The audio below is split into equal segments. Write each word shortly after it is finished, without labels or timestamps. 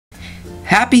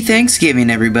Happy Thanksgiving,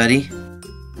 everybody.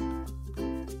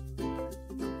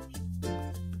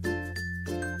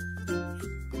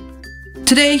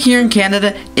 Today, here in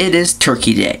Canada, it is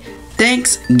Turkey Day.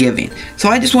 Thanksgiving. So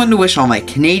I just wanted to wish all my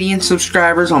Canadian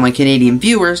subscribers, all my Canadian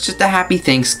viewers, just a happy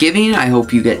Thanksgiving. I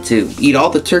hope you get to eat all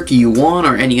the turkey you want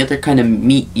or any other kind of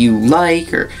meat you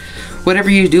like or whatever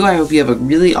you do. I hope you have a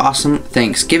really awesome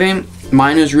Thanksgiving.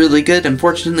 Mine was really good.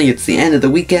 Unfortunately, it's the end of the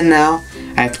weekend now.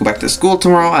 I have to go back to school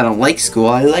tomorrow. I don't like school.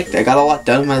 I got a lot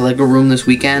done in my Lego room this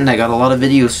weekend. I got a lot of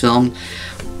videos filmed.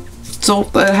 So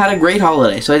I had a great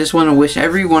holiday. So I just want to wish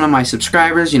every one of my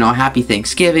subscribers, a happy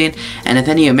Thanksgiving. And if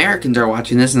any Americans are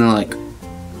watching this and they're like,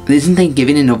 isn't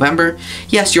Thanksgiving in November?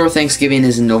 Yes, your Thanksgiving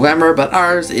is in November, but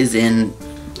ours is in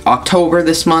October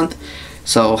this month.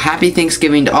 So happy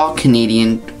Thanksgiving to all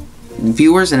Canadian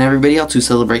viewers and everybody else who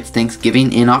celebrates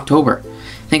Thanksgiving in October.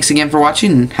 Thanks again for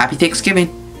watching and happy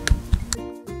Thanksgiving.